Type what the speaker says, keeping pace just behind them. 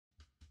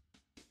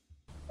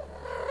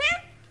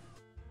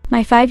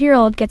My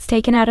 5-year-old gets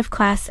taken out of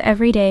class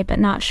every day but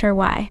not sure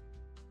why.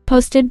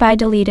 Posted by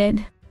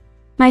Deleted.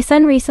 My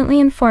son recently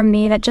informed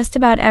me that just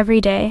about every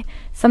day,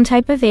 some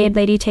type of aide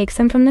lady takes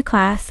him from the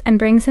class and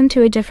brings him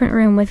to a different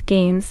room with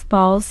games,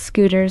 balls,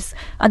 scooters,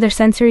 other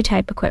sensory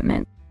type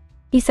equipment.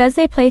 He says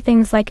they play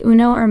things like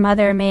Uno or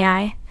Mother May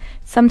I.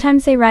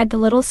 Sometimes they ride the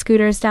little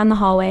scooters down the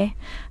hallway,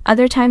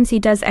 other times he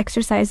does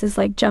exercises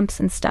like jumps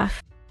and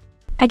stuff.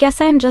 I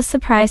guess I am just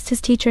surprised his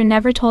teacher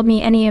never told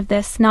me any of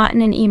this, not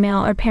in an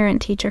email or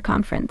parent-teacher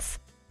conference.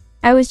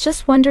 I was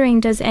just wondering,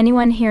 does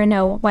anyone here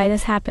know why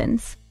this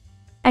happens?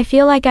 I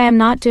feel like I am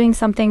not doing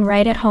something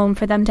right at home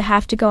for them to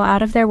have to go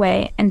out of their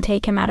way and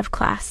take him out of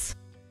class.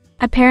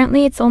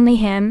 Apparently it's only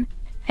him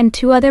and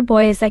 2 other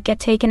boys that get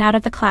taken out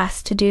of the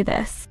class to do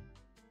this.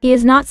 He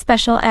is not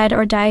special ed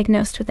or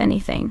diagnosed with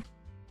anything.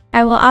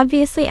 I will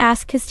obviously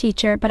ask his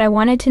teacher, but I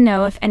wanted to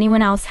know if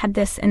anyone else had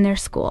this in their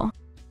school.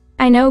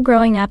 I know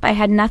growing up I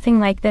had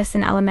nothing like this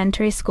in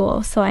elementary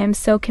school, so I am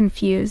so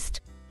confused.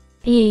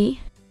 Jenna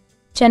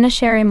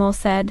Sherrimole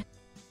said.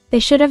 They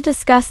should have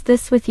discussed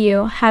this with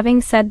you.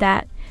 Having said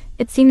that,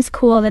 it seems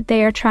cool that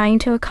they are trying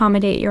to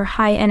accommodate your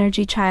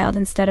high-energy child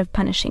instead of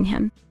punishing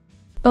him.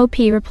 OP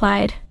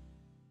replied.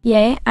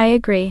 Yay, I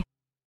agree.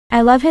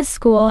 I love his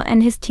school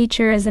and his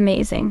teacher is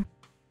amazing.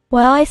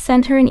 Well, I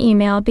sent her an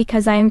email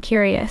because I am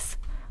curious.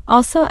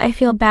 Also, I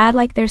feel bad,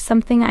 like there's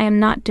something I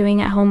am not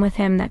doing at home with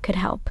him that could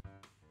help.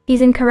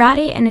 He's in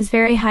karate and is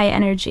very high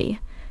energy,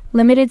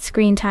 limited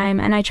screen time,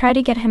 and I try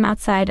to get him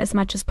outside as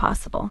much as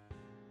possible.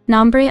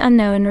 Nombre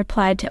Unknown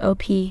replied to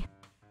OP.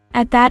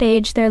 At that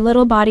age, their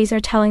little bodies are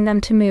telling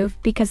them to move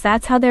because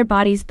that's how their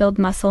bodies build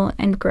muscle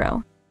and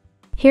grow.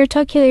 Here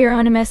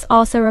Toculioronimus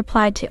also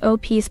replied to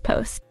OP's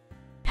post.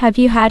 Have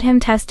you had him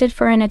tested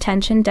for an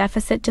attention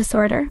deficit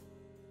disorder?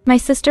 My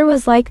sister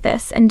was like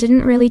this and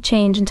didn't really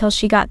change until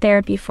she got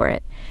therapy for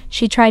it.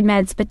 She tried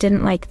meds but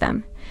didn't like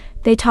them.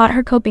 They taught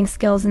her coping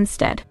skills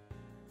instead.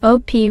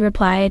 OP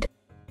replied.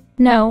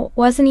 No,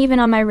 wasn't even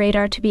on my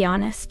radar, to be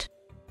honest.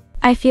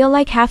 I feel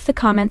like half the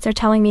comments are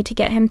telling me to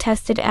get him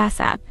tested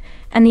ASAP,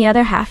 and the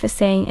other half is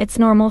saying it's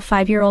normal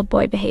 5-year-old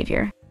boy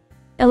behavior.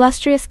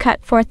 Illustrious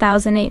Cut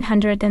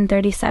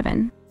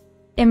 4837.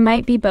 It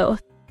might be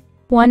both.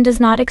 One does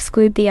not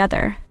exclude the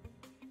other.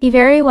 He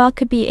very well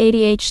could be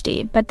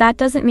ADHD, but that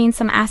doesn't mean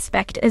some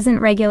aspect isn't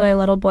regular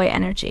little boy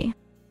energy.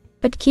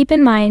 But keep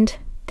in mind,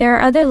 there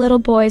are other little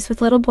boys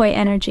with little boy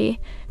energy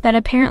that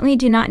apparently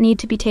do not need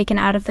to be taken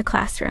out of the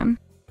classroom.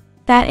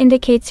 That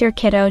indicates your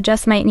kiddo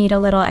just might need a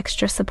little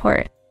extra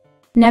support.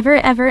 Never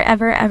ever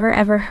ever ever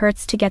ever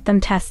hurts to get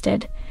them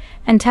tested,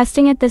 and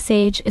testing at this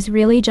age is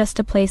really just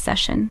a play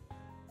session.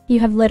 You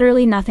have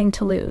literally nothing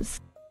to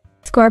lose.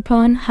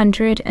 Scorpion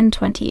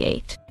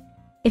 128.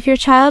 If your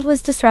child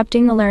was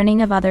disrupting the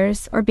learning of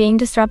others or being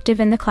disruptive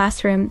in the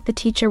classroom, the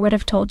teacher would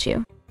have told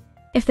you.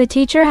 If the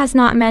teacher has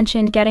not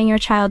mentioned getting your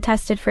child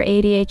tested for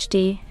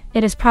ADHD,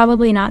 it is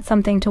probably not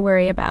something to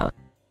worry about.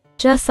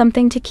 Just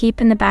something to keep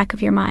in the back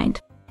of your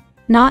mind.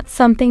 Not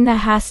something that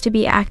has to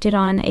be acted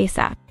on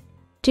ASAP.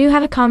 Do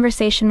have a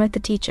conversation with the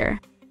teacher.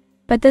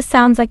 But this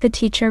sounds like the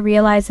teacher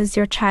realizes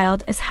your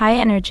child is high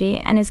energy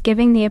and is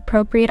giving the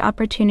appropriate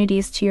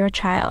opportunities to your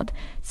child,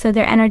 so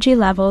their energy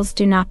levels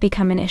do not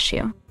become an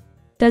issue.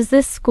 Does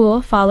this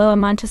school follow a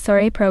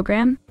Montessori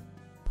program?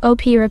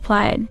 OP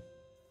replied.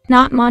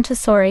 Not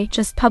Montessori,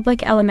 just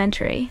public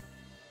elementary.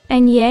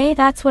 And yay,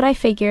 that's what I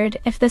figured.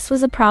 If this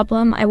was a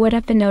problem, I would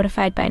have been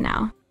notified by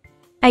now.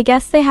 I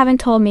guess they haven't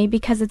told me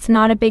because it's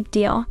not a big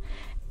deal,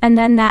 and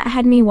then that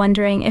had me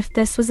wondering if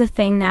this was a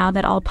thing now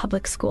that all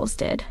public schools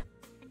did.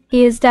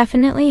 He is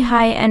definitely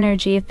high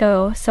energy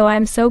though, so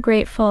I'm so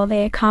grateful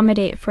they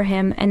accommodate for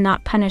him and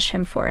not punish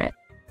him for it.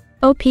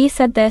 OP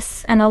said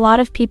this, and a lot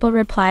of people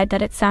replied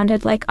that it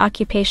sounded like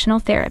occupational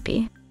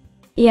therapy.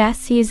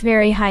 Yes, he is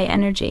very high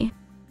energy.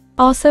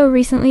 Also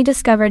recently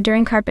discovered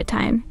during carpet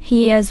time,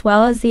 he as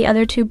well as the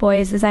other 2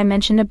 boys, as I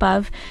mentioned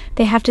above,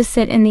 they have to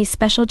sit in these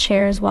special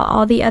chairs while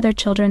all the other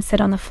children sit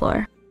on the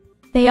floor.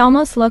 They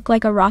almost look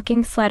like a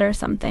rocking sled or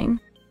something.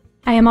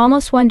 I am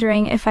almost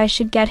wondering if I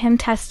should get him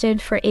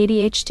tested for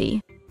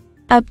ADHD.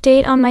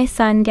 Update on my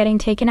son getting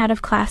taken out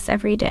of class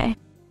every day.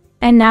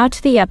 And now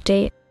to the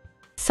update.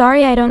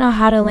 Sorry I don't know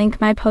how to link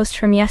my post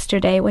from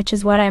yesterday, which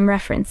is what I'm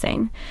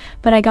referencing,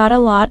 but I got a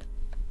lot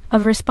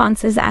of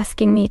responses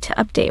asking me to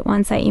update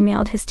once I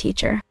emailed his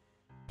teacher.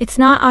 It's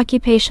not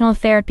occupational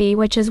therapy,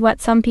 which is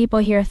what some people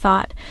here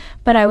thought,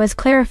 but I was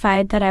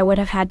clarified that I would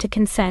have had to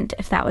consent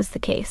if that was the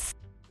case.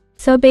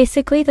 So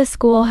basically the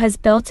school has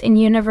built-in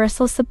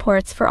universal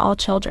supports for all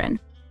children.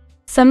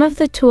 Some of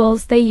the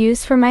tools they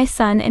use for my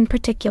son in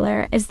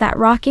particular is that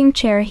rocking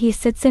chair he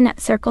sits in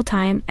at circle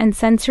time and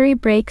sensory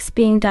breaks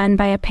being done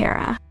by a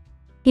para.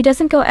 He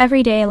doesn't go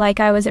every day like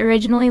I was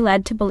originally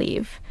led to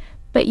believe,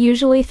 but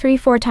usually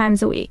 3-4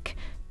 times a week,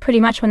 pretty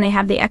much when they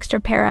have the extra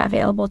para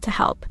available to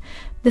help.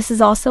 This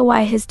is also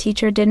why his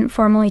teacher didn't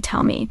formally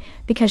tell me,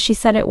 because she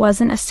said it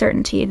wasn't a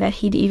certainty that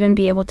he'd even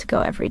be able to go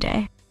every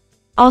day.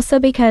 Also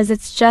because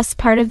it's just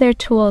part of their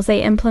tools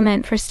they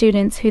implement for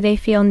students who they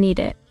feel need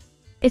it.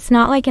 It's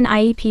not like an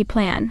IEP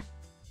plan.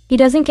 He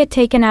doesn't get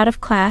taken out of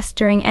class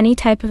during any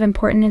type of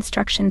important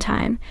instruction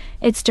time,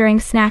 it's during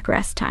snack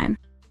rest time.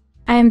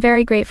 I am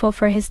very grateful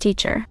for his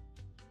teacher.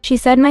 She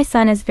said my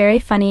son is very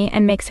funny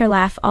and makes her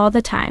laugh all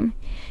the time.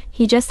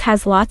 He just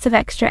has lots of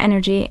extra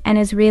energy and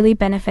is really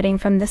benefiting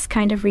from this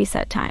kind of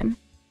reset time.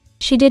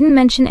 She didn't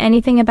mention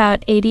anything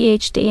about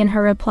ADHD in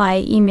her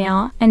reply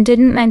email and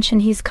didn't mention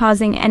he's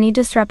causing any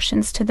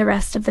disruptions to the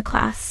rest of the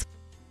class.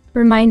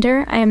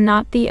 Reminder, I am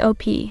not the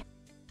OP.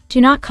 Do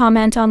not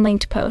comment on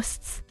linked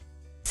posts.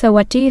 So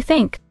what do you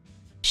think?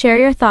 Share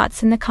your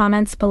thoughts in the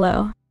comments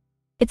below.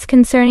 It's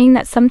concerning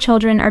that some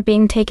children are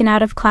being taken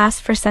out of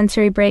class for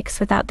sensory breaks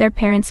without their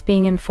parents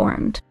being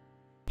informed.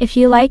 If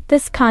you like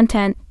this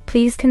content,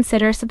 please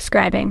consider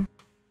subscribing.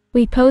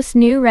 We post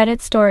new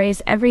Reddit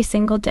stories every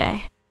single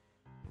day.